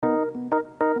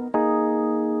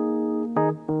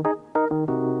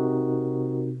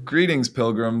Greetings,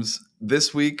 pilgrims.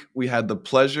 This week, we had the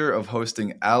pleasure of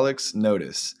hosting Alex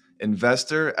Notis,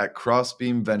 investor at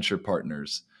Crossbeam Venture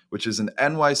Partners, which is an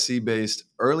NYC-based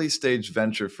early-stage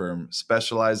venture firm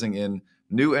specializing in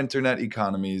new internet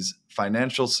economies,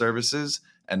 financial services,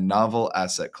 and novel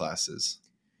asset classes.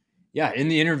 Yeah, in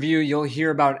the interview, you'll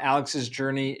hear about Alex's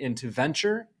journey into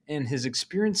venture and his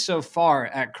experience so far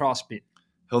at Crossbeam.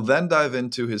 He'll then dive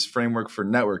into his framework for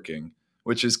networking,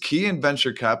 which is key in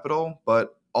venture capital,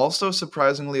 but also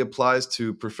surprisingly applies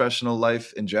to professional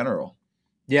life in general.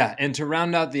 Yeah, and to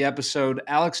round out the episode,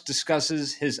 Alex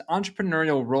discusses his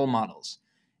entrepreneurial role models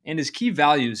and his key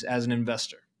values as an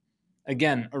investor.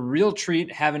 Again, a real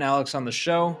treat having Alex on the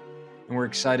show, and we're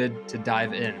excited to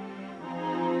dive in.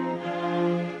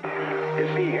 You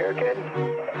see here, kid,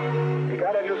 you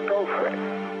gotta just go for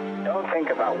it. Don't think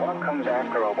about what comes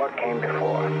after or what came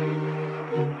before.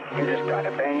 You just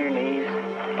gotta bend your knees,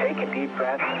 take a deep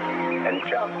breath, and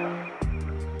jump.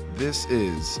 This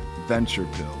is Venture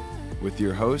Pill with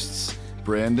your hosts,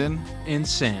 Brandon And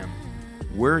Sam.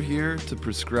 We're here to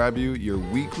prescribe you your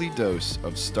weekly dose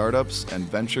of startups and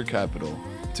venture capital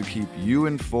to keep you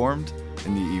informed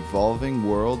in the evolving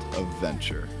world of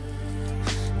venture.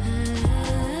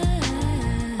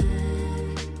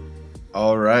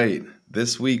 All right,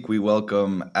 this week we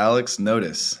welcome Alex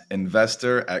Notis,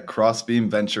 investor at Crossbeam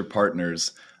Venture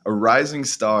Partners, a rising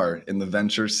star in the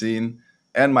venture scene,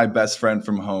 and my best friend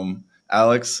from home.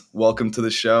 Alex, welcome to the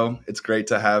show. It's great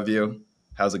to have you.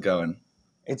 How's it going?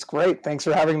 It's great. Thanks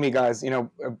for having me, guys.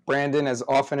 Brandon, as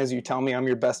often as you tell me I'm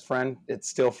your best friend, it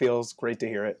still feels great to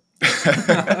hear it.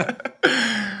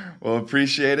 Well,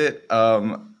 appreciate it.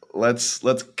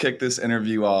 Let's kick this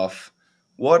interview off.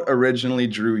 What originally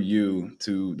drew you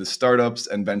to the startups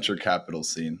and venture capital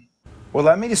scene? What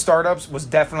led me to startups was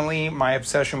definitely my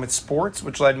obsession with sports,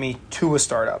 which led me to a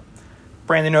startup.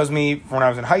 Brandon knows me from when I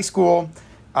was in high school.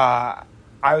 I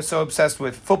was so obsessed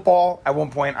with football. At one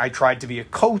point, I tried to be a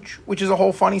coach, which is a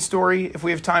whole funny story if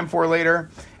we have time for later.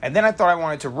 And then I thought I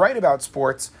wanted to write about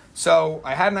sports. So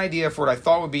I had an idea for what I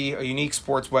thought would be a unique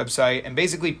sports website and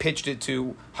basically pitched it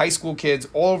to high school kids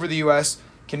all over the U.S.,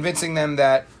 convincing them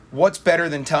that what's better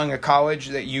than telling a college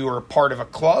that you are part of a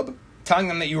club, telling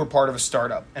them that you were part of a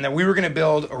startup, and that we were going to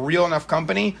build a real enough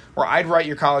company where I'd write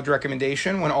your college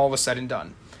recommendation when all was said and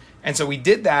done. And so we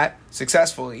did that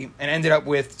successfully and ended up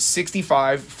with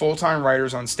 65 full-time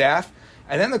writers on staff.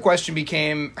 And then the question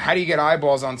became, how do you get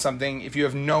eyeballs on something if you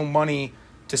have no money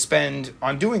to spend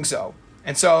on doing so?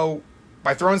 And so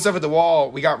by throwing stuff at the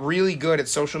wall, we got really good at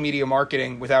social media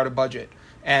marketing without a budget.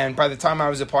 And by the time I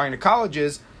was applying to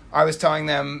colleges, I was telling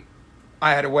them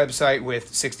I had a website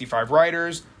with 65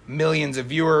 writers, millions of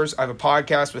viewers. I have a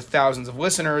podcast with thousands of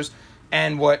listeners.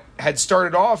 And what had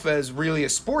started off as really a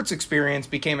sports experience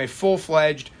became a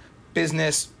full-fledged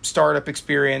business startup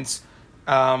experience.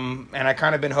 And I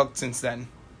kind of been hooked since then.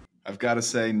 I've got to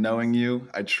say, knowing you,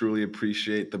 I truly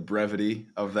appreciate the brevity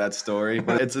of that story.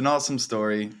 But it's an awesome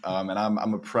story. And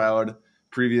I'm a proud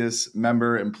previous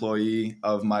member, employee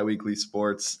of My Weekly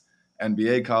Sports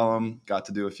NBA column. Got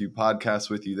to do a few podcasts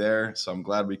with you there. So I'm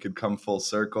glad we could come full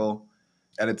circle.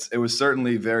 And it was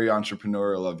certainly very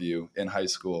entrepreneurial of you in high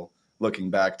school, looking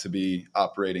back to be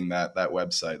operating that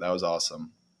website. That was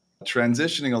awesome.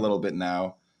 Transitioning a little bit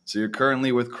now. So you're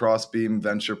currently with Crossbeam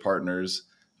Venture Partners.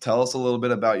 Tell us a little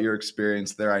bit about your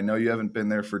experience there. I know you haven't been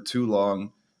there for too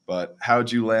long, but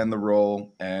how'd you land the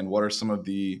role and what are some of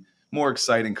the more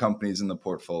exciting companies in the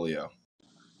portfolio?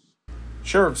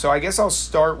 Sure. So I guess I'll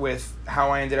start with how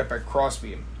I ended up at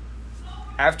Crossbeam.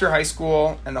 After high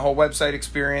school and the whole website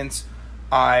experience,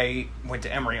 I went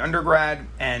to Emory undergrad,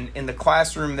 and in the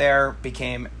classroom there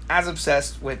became as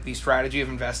obsessed with the strategy of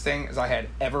investing as I had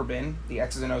ever been, the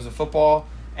X's and O's of football.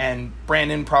 And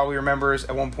Brandon probably remembers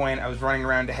at one point I was running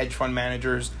around to hedge fund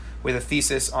managers with a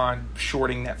thesis on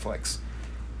shorting Netflix.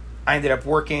 I ended up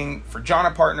working for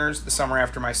Jana Partners the summer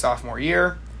after my sophomore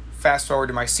year. Fast forward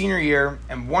to my senior year,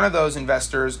 and one of those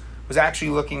investors was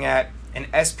actually looking at an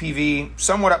SPV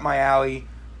somewhat up my alley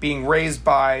being raised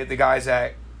by the guys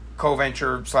at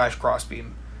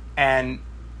Co-Venture/Crossbeam. And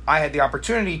I had the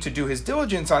opportunity to do his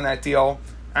diligence on that deal.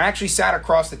 I actually sat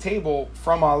across the table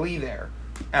from Ali there.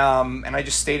 And I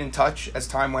just stayed in touch as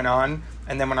time went on.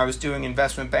 And then when I was doing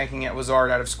investment banking at Lazard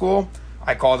out of school,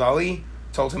 I called Ali,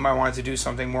 told him I wanted to do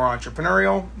something more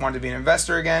entrepreneurial, wanted to be an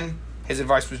investor again. His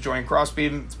advice was join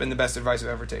Crossbeam. It's been the best advice I've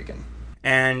ever taken.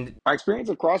 And my experience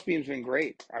with Crossbeam has been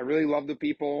great. I really love the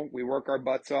people. We work our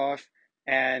butts off.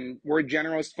 And we're a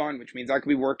generalist fund, which means I could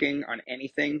be working on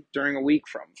anything during a week,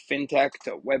 from fintech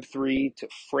to Web3 to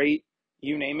freight,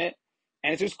 you name it.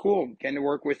 And it's just cool getting to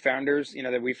work with founders,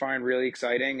 that we find really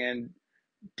exciting. And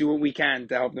do what we can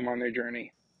to help them on their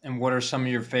journey. And what are some of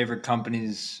your favorite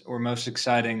companies or most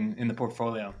exciting in the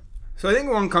portfolio? So I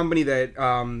think one company that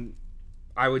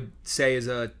I would say is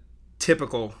a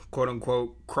typical quote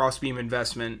unquote crossbeam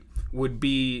investment would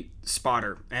be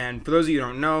Spotter. And for those of you who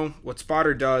don't know, what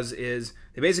Spotter does is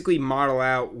they basically model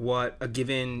out what a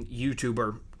given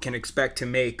YouTuber can expect to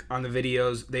make on the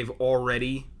videos they've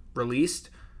already released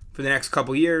for the next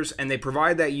couple years, and they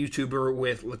provide that YouTuber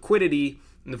with liquidity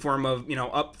in the form of,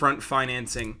 upfront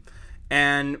financing.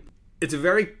 And it's a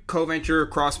very co-venture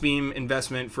crossbeam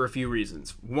investment for a few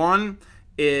reasons. One,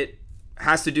 it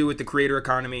has to do with the creator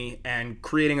economy and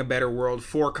creating a better world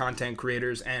for content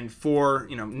creators and for,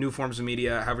 new forms of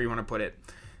media, however you want to put it.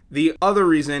 The other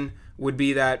reason would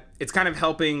be that it's kind of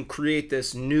helping create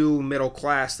this new middle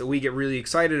class that we get really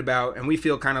excited about and we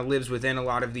feel kind of lives within a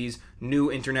lot of these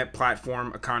new internet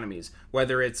platform economies.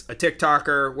 Whether it's a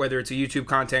TikToker, whether it's a YouTube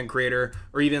content creator,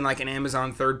 or even like an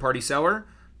Amazon third-party seller,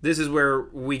 this is where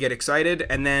we get excited.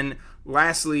 And then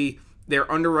lastly,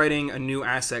 they're underwriting a new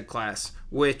asset class,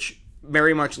 which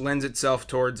very much lends itself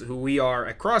towards who we are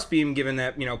at Crossbeam, given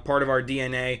that, part of our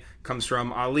DNA comes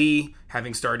from Ali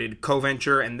having started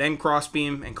co-venture and then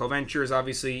Crossbeam, and co-venture is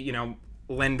obviously,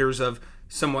 lenders of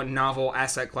somewhat novel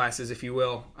asset classes, if you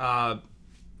will,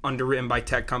 underwritten by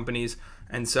tech companies.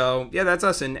 And so, yeah, that's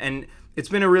us. And it's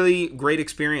been a really great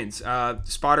experience.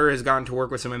 Spotter has gotten to work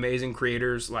with some amazing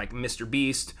creators like Mr.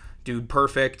 Beast, Dude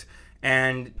Perfect.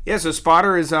 And yeah, so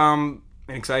Spotter is an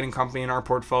exciting company in our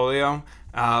portfolio.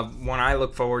 One I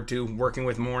look forward to working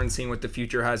with more and seeing what the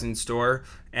future has in store.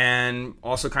 And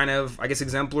also kind of, I guess,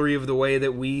 exemplary of the way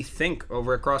that we think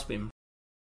over at Crossbeam.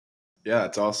 Yeah,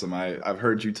 it's awesome. I've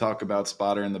heard you talk about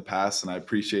Spotter in the past, and I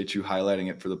appreciate you highlighting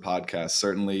it for the podcast.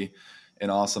 Certainly an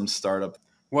awesome startup.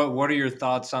 What are your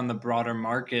thoughts on the broader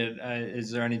market?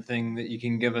 Is there anything that you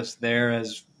can give us there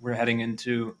as we're heading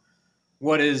into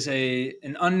what is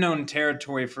an unknown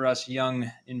territory for us young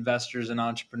investors and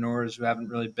entrepreneurs who haven't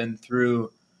really been through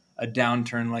a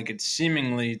downturn like it's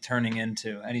seemingly turning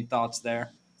into? Any thoughts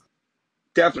there?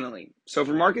 Definitely. So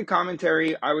for market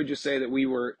commentary, I would just say that we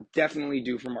were definitely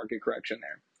due for market correction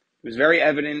there. It was very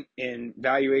evident in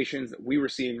valuations that we were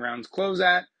seeing rounds close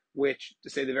at, which, to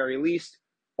say the very least,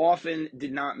 often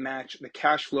did not match the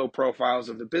cash flow profiles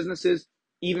of the businesses,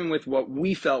 even with what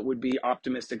we felt would be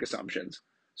optimistic assumptions.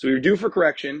 So we were due for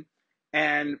correction.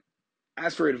 And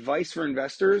as for advice for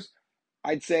investors,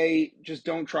 I'd say just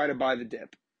don't try to buy the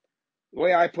dip. The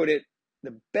way I put it,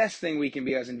 the best thing we can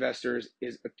be as investors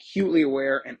is acutely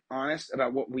aware and honest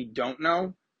about what we don't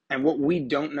know. And what we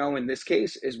don't know in this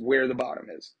case is where the bottom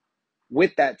is.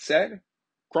 With that said,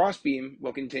 Crossbeam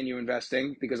will continue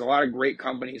investing because a lot of great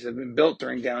companies have been built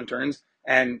during downturns.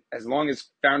 And as long as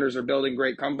founders are building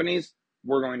great companies,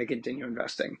 we're going to continue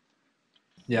investing.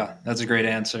 Yeah, that's a great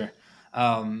answer.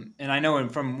 And I know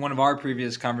from one of our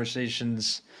previous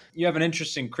conversations, you have an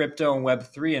interest in crypto and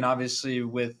Web3, and obviously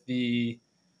with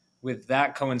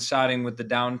that coinciding with the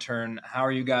downturn, how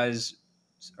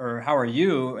are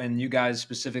you and you guys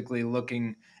specifically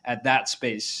looking at that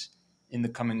space in the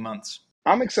coming months?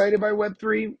 I'm excited by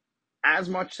Web3 as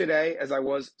much today as I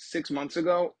was 6 months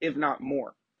ago, if not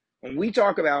more. When we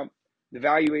talk about the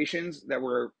valuations that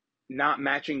were not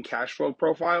matching cash flow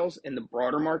profiles in the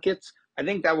broader markets, I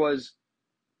think that was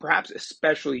perhaps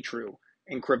especially true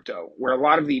in crypto, where a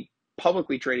lot of the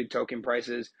publicly traded token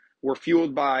prices were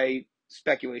fueled by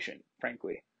speculation,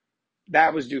 frankly.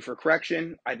 That was due for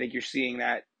correction. I think you're seeing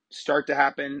that start to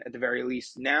happen at the very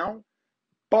least now.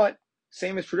 But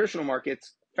same as traditional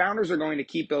markets, founders are going to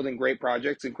keep building great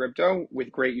projects in crypto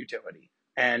with great utility.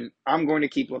 And I'm going to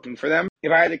keep looking for them.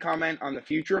 If I had to comment on the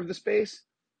future of the space,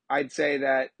 I'd say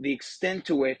that the extent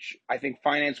to which I think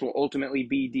finance will ultimately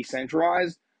be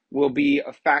decentralized will be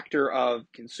a factor of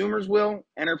consumers will,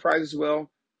 enterprises will,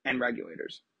 and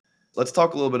regulators. Let's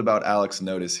talk a little bit about Alex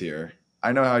Notis here.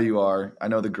 I know how you are. I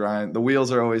know the grind. The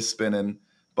wheels are always spinning.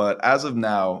 But as of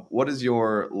now, what is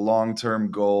your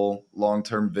long-term goal,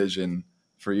 long-term vision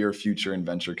for your future in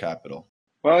venture capital?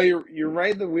 Well, you're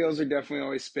right. The wheels are definitely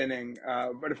always spinning.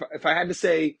 But if I had to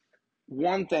say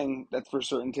one thing that's for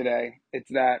certain today, it's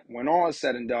that when all is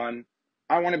said and done,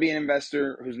 I want to be an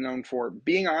investor who's known for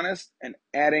being honest and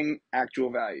adding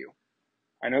actual value.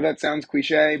 I know that sounds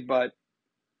cliche, but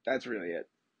that's really it.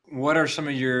 What are some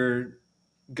of your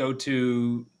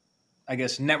go-to, I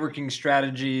guess, networking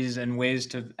strategies and ways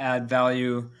to add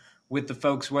value with the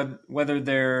folks, whether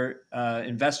they're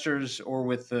investors or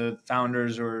with the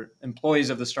founders or employees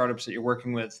of the startups that you're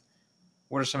working with?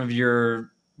 What are some of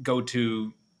your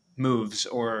go-to moves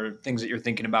or things that you're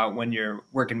thinking about when you're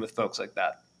working with folks like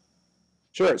that?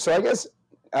 Sure. So I guess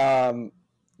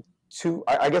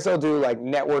I guess I'll do like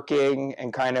networking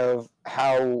and kind of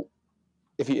how,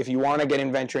 if you want to get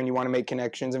in venture and you want to make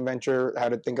connections in venture, how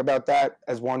to think about that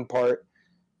as one part.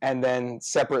 And then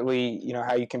separately,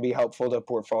 how you can be helpful to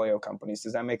portfolio companies.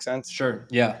 Does that make sense? Sure.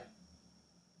 Yeah.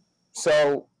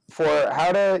 So for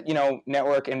how to,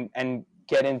 network and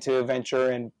get into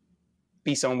venture and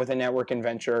be someone with a network in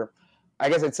venture, I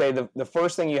guess I'd say the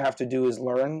first thing you have to do is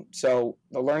learn. So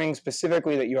the learning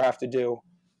specifically that you have to do,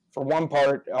 for one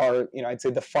part, are, I'd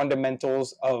say the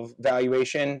fundamentals of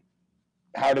valuation.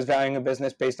 How does valuing a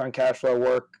business based on cash flow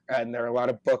work? And there are a lot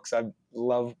of books I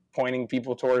love pointing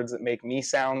people towards that make me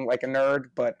sound like a nerd,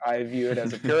 but I view it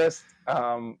as a purist,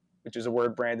 which is a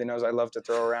word Brandon knows I love to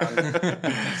throw around.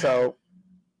 So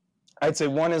I'd say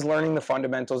one is learning the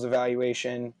fundamentals of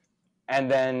valuation, and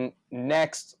then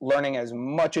next, learning as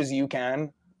much as you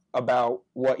can about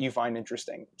what you find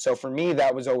interesting. So for me,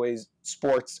 that was always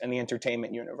sports and the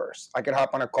entertainment universe. I could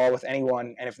hop on a call with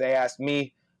anyone, and if they asked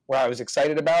me what I was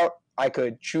excited about, I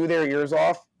could chew their ears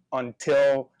off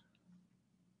until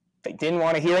they didn't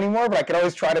want to hear anymore, but I could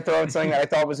always try to throw out something that I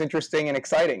thought was interesting and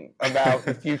exciting about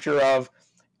the future of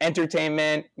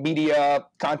entertainment, media,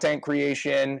 content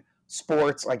creation,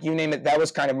 sports, like you name it. That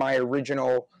was kind of my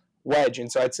original wedge.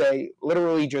 And so I'd say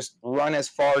literally just run as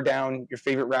far down your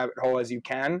favorite rabbit hole as you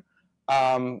can.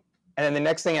 And then the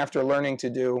next thing after learning to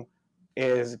do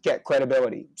is get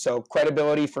credibility. So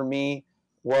credibility for me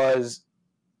was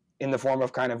in the form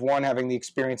of kind of one, having the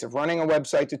experience of running a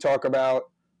website to talk about,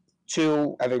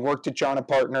 two, having worked at Jana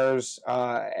Partners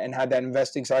and had that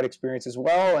investing side experience as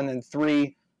well, and then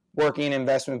three, working in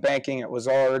investment banking at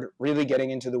Lazard, really getting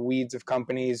into the weeds of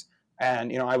companies.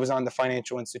 And, I was on the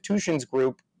financial institutions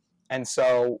group, and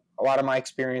so a lot of my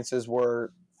experiences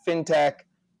were fintech,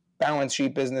 balance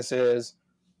sheet businesses,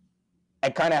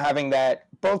 and kind of having that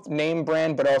both name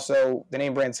brand, but also the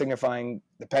name brand signifying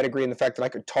the pedigree and the fact that I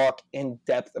could talk in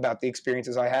depth about the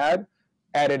experiences I had,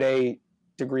 added a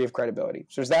degree of credibility.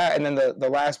 So there's that. And then the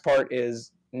last part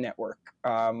is network.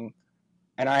 And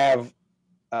I have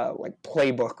like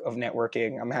playbook of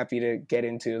networking I'm happy to get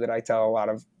into that I tell a lot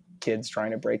of kids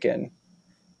trying to break in.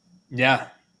 Yeah.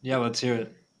 Let's hear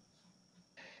it.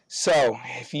 So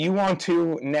if you want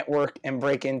to network and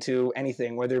break into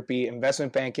anything, whether it be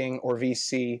investment banking or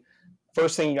VC,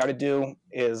 first thing you got to do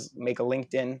is make a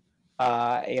LinkedIn.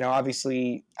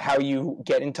 Obviously how you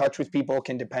get in touch with people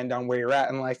can depend on where you're at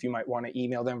in life. You might want to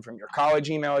email them from your college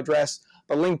email address,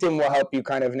 but LinkedIn will help you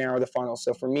kind of narrow the funnel.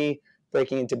 So for me,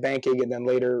 breaking into banking and then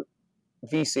later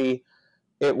VC,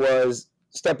 it was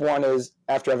step one is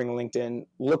after having LinkedIn,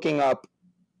 looking up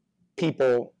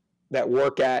people that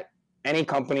work at any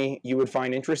company you would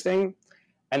find interesting.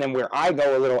 And then where I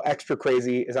go a little extra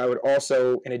crazy is I would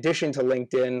also, in addition to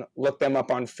LinkedIn, look them up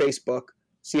on Facebook,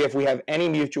 see if we have any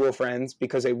mutual friends,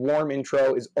 because a warm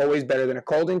intro is always better than a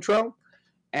cold intro.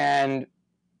 And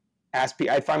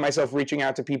I'd find myself reaching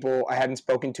out to people I hadn't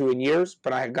spoken to in years,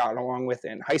 but I had gotten along with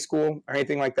in high school or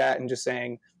anything like that, and just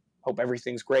saying, hope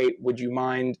everything's great. Would you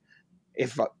mind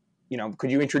if, could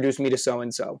you introduce me to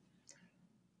so-and-so?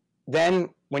 Then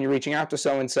when you're reaching out to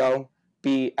so-and-so,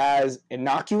 be as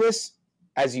innocuous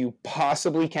as you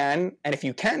possibly can. And if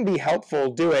you can be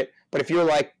helpful, do it. But if you're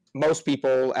like most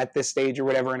people at this stage or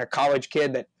whatever, and a college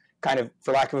kid that kind of,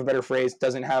 for lack of a better phrase,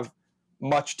 doesn't have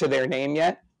much to their name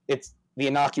yet, it's the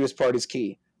innocuous part is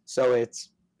key. So it's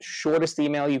shortest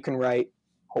email you can write.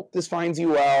 Hope this finds you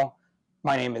well.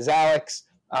 My name is Alex.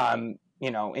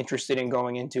 Interested in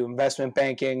going into investment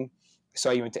banking. I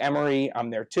saw you into Emory. I'm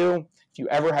there too. If you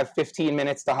ever have 15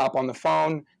 minutes to hop on the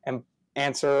phone and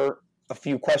answer a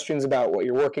few questions about what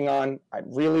you're working on, I'd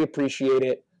really appreciate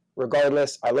it.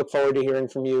 Regardless, I look forward to hearing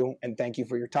from you, and thank you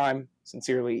for your time.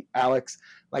 Sincerely, Alex.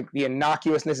 Like, the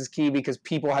innocuousness is key because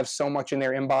people have so much in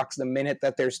their inbox. The minute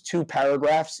that there's 2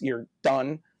 paragraphs, you're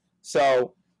done.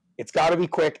 So it's got to be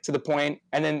quick, to the point.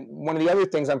 And then one of the other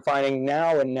things I'm finding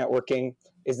now in networking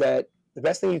is that the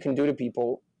best thing you can do to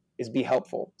people is be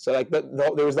helpful. So like there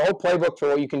was the whole playbook for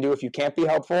what you can do if you can't be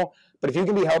helpful. But if you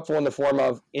can be helpful in the form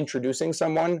of introducing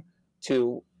someone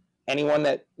to anyone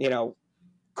that,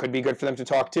 could be good for them to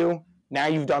talk to, now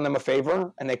you've done them a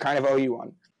favor and they kind of owe you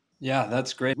one. Yeah,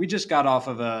 that's great. We just got off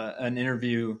of an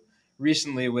interview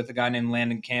recently with a guy named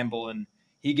Landon Campbell, and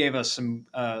he gave us some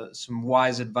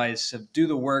wise advice of do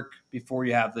the work before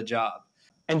you have the job.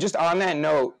 And just on that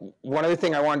note, one other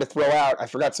thing I wanted to throw out, I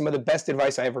forgot some of the best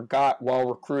advice I ever got while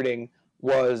recruiting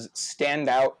was stand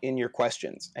out in your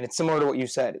questions. And it's similar to what you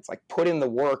said. It's like put in the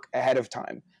work ahead of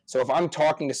time. So if I'm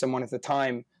talking to someone at the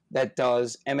time that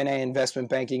does M&A investment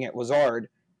banking at Lazard,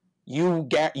 you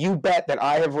bet that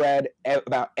I have read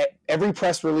about every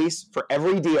press release for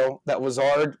every deal that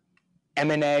Lazard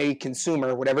M&A,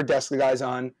 consumer, whatever desk the guy's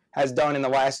on, has done in the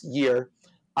last year.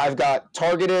 I've got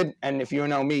targeted, and if you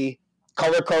know me,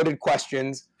 color-coded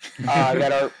questions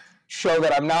that show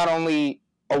that I'm not only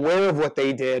aware of what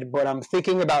they did, but I'm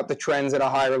thinking about the trends at a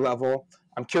higher level.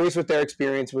 I'm curious what their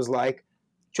experience was like.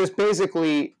 Just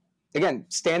basically, again,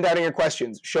 stand out in your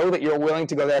questions. Show that you're willing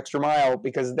to go the extra mile,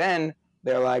 because then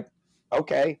they're like,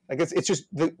 okay, like it's just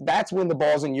that's when the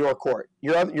ball's in your court.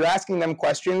 You're asking them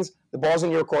questions. The ball's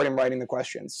in your court and writing the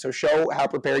questions. So show how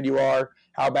prepared you are,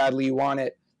 how badly you want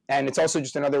it, and it's also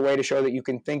just another way to show that you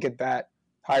can think at that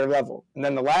higher level. And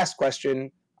then the last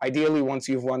question, ideally once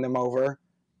you've won them over,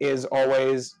 is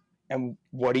always, and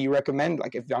what do you recommend?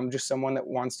 Like, if I'm just someone that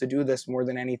wants to do this more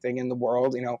than anything in the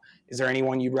world, is there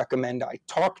anyone you'd recommend I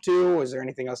talk to? Is there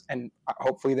anything else? And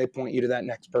hopefully they point you to that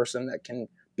next person that can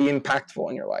be impactful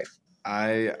in your life.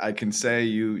 I can say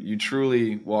you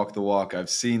truly walk the walk. I've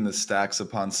seen the stacks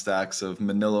upon stacks of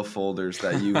manila folders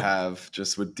that you have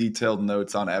just with detailed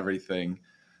notes on everything.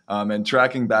 And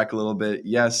tracking back a little bit,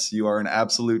 yes, you are an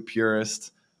absolute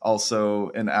purist, also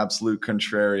an absolute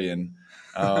contrarian.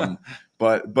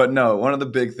 But no, one of the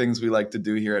big things we like to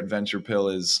do here at Venture Pill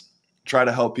is try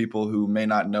to help people who may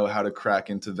not know how to crack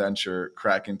into venture.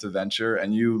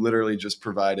 And you literally just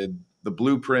provided the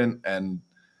blueprint and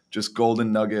just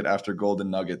golden nugget after golden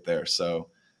nugget there. So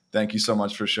thank you so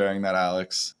much for sharing that,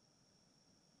 Alex.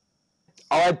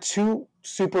 I'll add two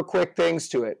super quick things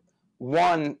to it.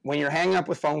 One, when you're hanging up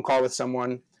a phone call with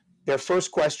someone, their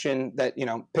first question that,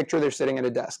 picture they're sitting at a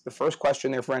desk. The first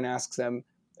question their friend asks them,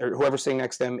 or whoever's sitting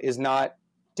next to them, is not,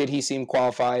 did he seem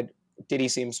qualified? Did he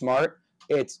seem smart?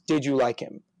 It's, did you like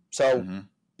him? So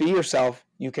be yourself.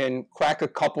 You can crack a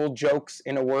couple jokes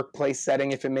in a workplace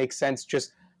setting if it makes sense.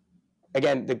 Just,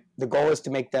 again, the goal is to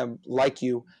make them like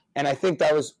you. And I think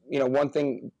that was, one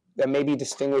thing that maybe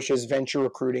distinguishes venture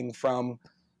recruiting from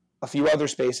a few other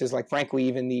spaces, like frankly,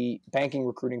 even the banking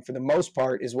recruiting for the most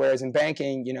part, is whereas in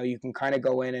banking, you can kind of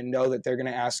go in and know that they're going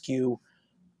to ask you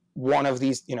one of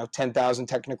these, 10,000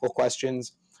 technical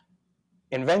questions.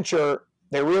 In venture,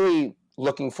 they're really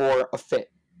looking for a fit.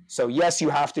 So yes, you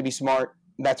have to be smart.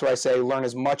 That's why I say learn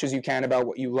as much as you can about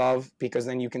what you love, because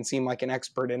then you can seem like an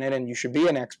expert in it, and you should be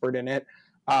an expert in it.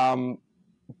 And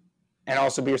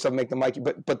also be yourself, make them like you.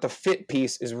 But the fit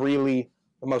piece is really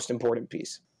the most important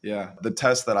piece. Yeah. The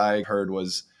test that I heard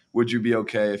was, would you be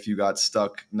okay if you got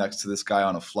stuck next to this guy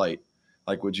on a flight?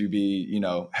 Like, would you be,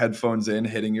 headphones in,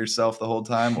 hitting yourself the whole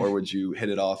time, or would you hit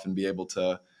it off and be able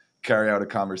to carry out a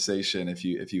conversation if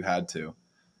you had to?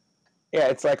 Yeah,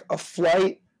 it's like a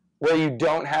flight where you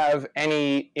don't have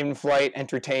any in-flight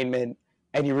entertainment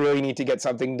and you really need to get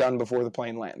something done before the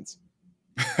plane lands.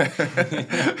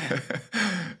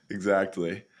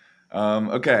 Exactly.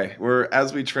 Okay,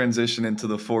 as we transition into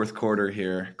the fourth quarter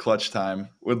here, clutch time,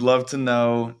 would love to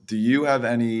know, do you have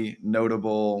any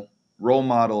notable role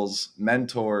models,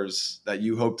 mentors that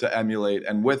you hope to emulate?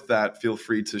 And with that, feel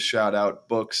free to shout out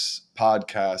books,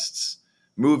 podcasts,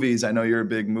 movies. I know you're a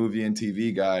big movie and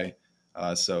TV guy.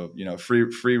 So,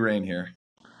 free reign here.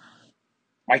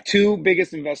 My two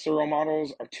biggest investor role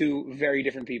models are two very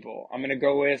different people. I'm going to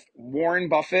go with Warren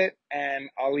Buffett and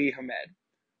Ali Hamed.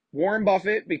 Warren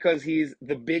Buffett, because he's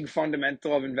the big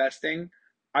fundamental of investing.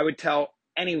 I would tell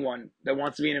anyone that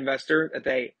wants to be an investor that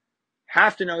they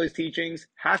have to know his teachings,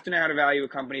 have to know how to value a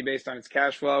company based on its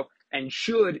cash flow, and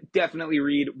should definitely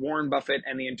read Warren Buffett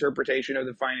and the Interpretation of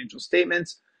the Financial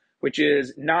Statements, which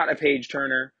is not a page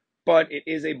turner, but it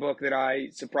is a book that I,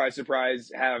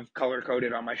 surprise, have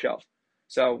color-coded on my shelf.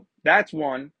 So that's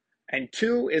one. And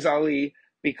two is Ali,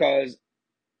 because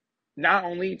not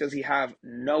only does he have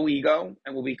no ego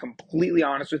and will be completely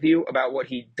honest with you about what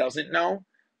he doesn't know,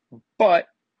 but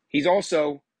he's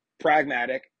also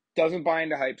pragmatic, doesn't buy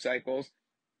into hype cycles,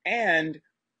 and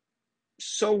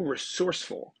so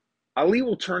resourceful. Ali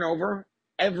will turn over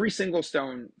every single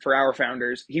stone for our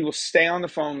founders. He will stay on the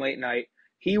phone late night.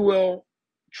 He will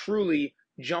truly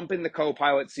jump in the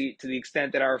co-pilot seat to the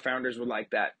extent that our founders would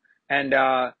like that. And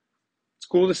it's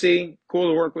cool to see, cool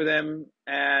to work with him.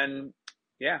 And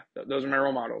yeah, those are my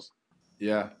role models.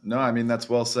 Yeah, no, I mean, that's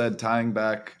well said. Tying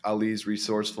back Ali's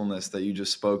resourcefulness that you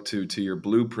just spoke to your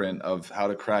blueprint of how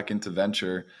to crack into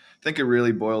venture, I think it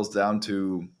really boils down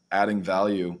to adding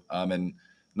value, and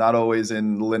not always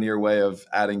in the linear way of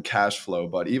adding cash flow,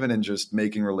 but even in just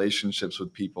making relationships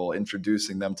with people,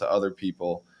 introducing them to other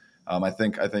people. I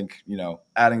think,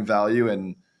 adding value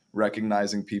and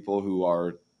recognizing people who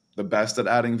are the best at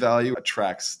adding value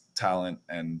attracts talent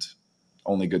and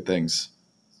only good things.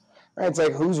 It's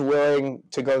like, who's willing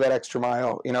to go that extra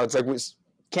mile? It's like,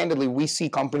 candidly, we see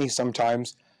companies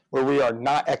sometimes where we are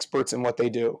not experts in what they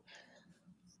do.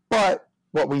 But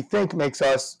what we think makes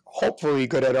us hopefully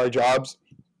good at our jobs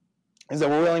is that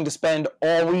we're willing to spend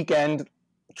all weekend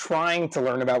trying to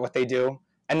learn about what they do,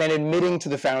 and then admitting to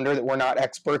the founder that we're not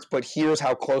experts, but here's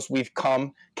how close we've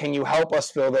come. Can you help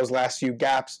us fill those last few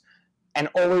gaps? And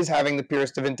always having the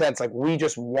purest of intents. Like, we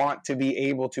just want to be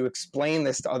able to explain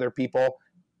this to other people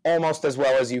almost as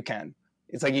well as you can.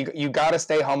 It's like you got to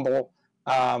stay humble,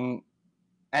 and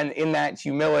in that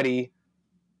humility,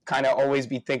 kind of always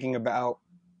be thinking about,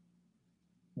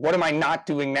 what am I not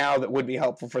doing now that would be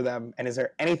helpful for them? And is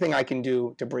there anything I can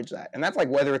do to bridge that? And that's like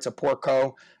whether it's a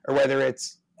portco or whether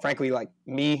it's, frankly, like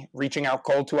me reaching out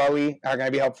cold to Ali, how can I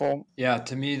be helpful? Yeah,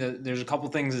 to me, there's a couple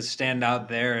things that stand out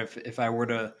there. If I were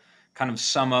to kind of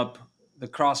sum up the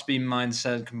Crossbeam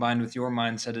mindset combined with your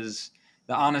mindset, is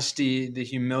the honesty, the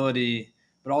humility,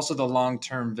 but also the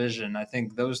long-term vision. I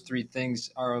think those three things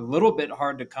are a little bit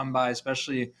hard to come by,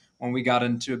 especially when we got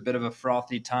into a bit of a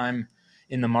frothy time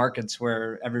in the markets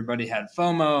where everybody had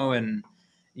FOMO and,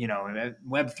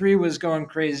 Web3 was going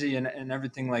crazy and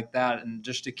everything like that. And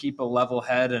just to keep a level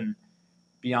head and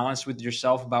be honest with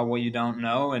yourself about what you don't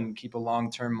know and keep a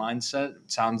long-term mindset. It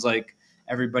sounds like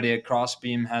everybody at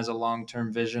Crossbeam has a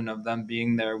long-term vision of them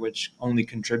being there, which only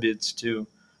contributes to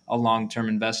a long-term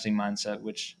investing mindset,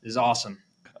 which is awesome.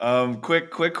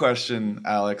 Quick question,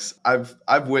 Alex.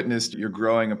 I've witnessed you're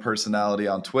growing a personality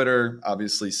on Twitter.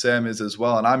 Obviously, Sam is as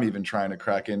well, and I'm even trying to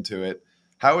crack into it.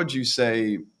 How would you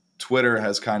say Twitter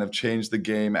has kind of changed the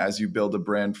game as you build a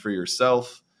brand for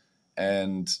yourself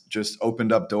and just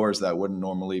opened up doors that wouldn't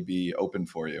normally be open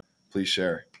for you? Please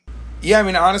share. Yeah, I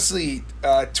mean, honestly,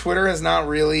 Twitter has not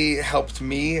really helped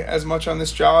me as much on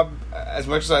this job. As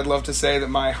much as I'd love to say that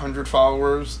my 100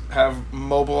 followers have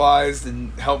mobilized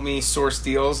and helped me source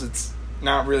deals, it's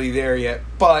not really there yet.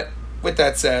 But with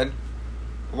that said,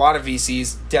 a lot of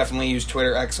VCs definitely use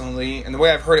Twitter excellently. And the way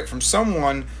I've heard it from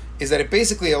someone is that it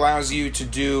basically allows you to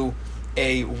do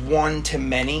a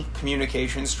one-to-many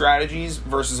communication strategies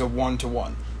versus a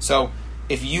one-to-one. So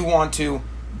if you want to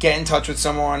get in touch with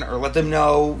someone or let them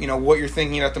know, what you're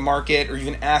thinking about the market, or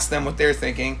even ask them what they're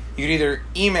thinking, you could either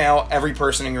email every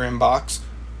person in your inbox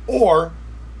or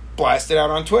blast it out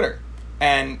on Twitter.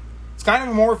 And it's kind of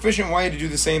a more efficient way to do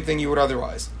the same thing you would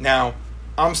otherwise. Now,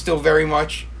 I'm still very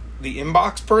much the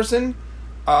inbox person,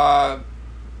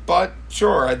 but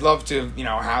sure, I'd love to,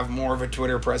 have more of a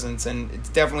Twitter presence. And it's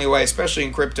definitely a way, especially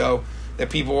in crypto,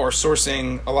 that people are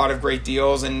sourcing a lot of great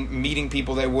deals and meeting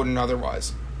people they wouldn't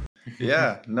otherwise.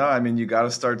 Yeah, no, I mean, you got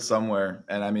to start somewhere.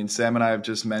 And I mean, Sam and I have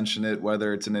just mentioned it,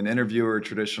 whether it's in an interview or a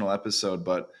traditional episode,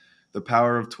 but the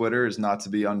power of Twitter is not to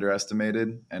be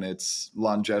underestimated. And its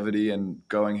longevity and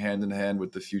going hand in hand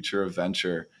with the future of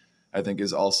venture, I think,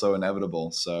 is also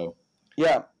inevitable. So,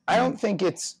 yeah, I don't think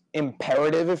it's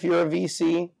imperative if you're a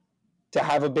VC to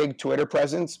have a big Twitter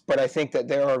presence, but I think that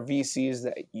there are VCs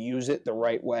that use it the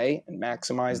right way and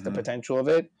maximize the potential of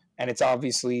it. And it's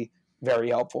obviously very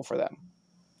helpful for them.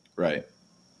 Right.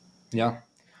 Yeah.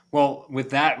 Well,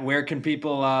 with that, where can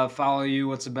people follow you?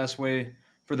 What's the best way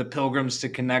for the pilgrims to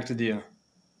connect with you?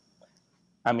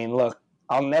 I mean, look,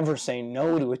 I'll never say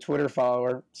no to a Twitter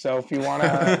follower. So if you want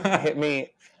to hit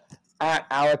me at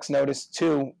Alex Notis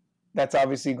 2, that's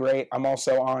obviously great. I'm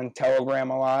also on Telegram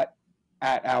a lot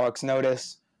at Alex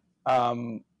Notis.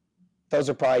 Those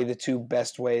are probably the two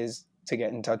best ways to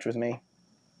get in touch with me.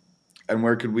 And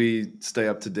where could we stay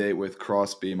up to date with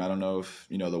Crossbeam? I don't know if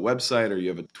you know the website or you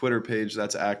have a Twitter page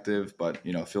that's active, but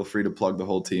feel free to plug the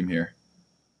whole team here.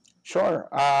 Sure.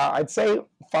 I'd say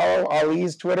follow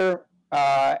Ali's Twitter,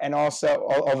 and also,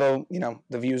 although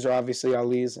the views are obviously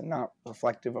Ali's and not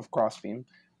reflective of Crossbeam,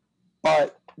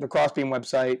 but the Crossbeam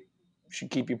website should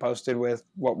keep you posted with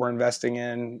what we're investing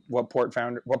in, what port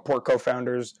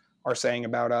co-founders are saying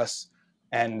about us,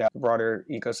 and the broader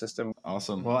ecosystem.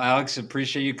 Awesome. Well, Alex,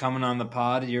 appreciate you coming on the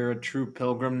pod. You're a true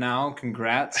pilgrim now.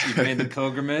 Congrats. You've made the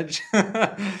pilgrimage.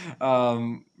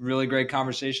 Really great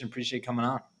conversation. Appreciate you coming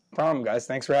on. No problem, guys.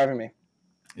 Thanks for having me.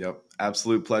 Yep.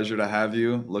 Absolute pleasure to have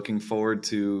you. Looking forward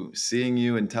to seeing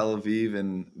you in Tel Aviv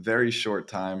in very short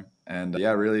time. And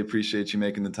really appreciate you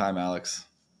making the time, Alex.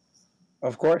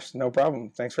 Of course. No problem.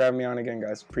 Thanks for having me on again,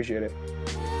 guys. Appreciate it.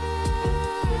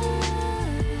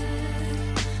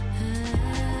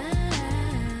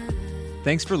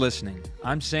 Thanks for listening.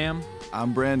 I'm Sam.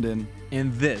 I'm Brandon.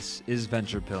 And this is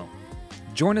Venture Pill.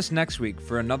 Join us next week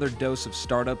for another dose of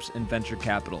startups and venture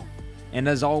capital. And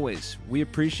as always, we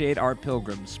appreciate our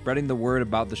pilgrims spreading the word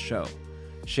about the show.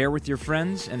 Share with your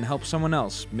friends and help someone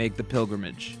else make the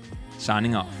pilgrimage.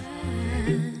 Signing off.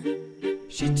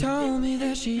 She told me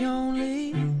that she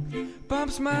only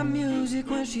bumps my music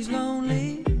when she's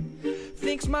lonely.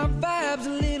 thinks my vibe's a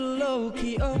little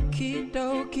low-key, okie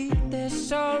dokie,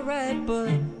 that's alright, but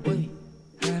wait,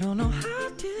 I don't know how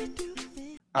to do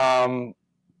it.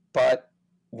 But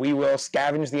we will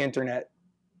scavenge the internet,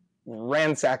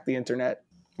 ransack the internet.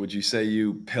 Would you say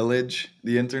you pillage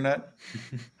the internet?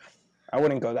 I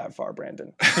wouldn't go that far,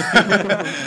 Brandon.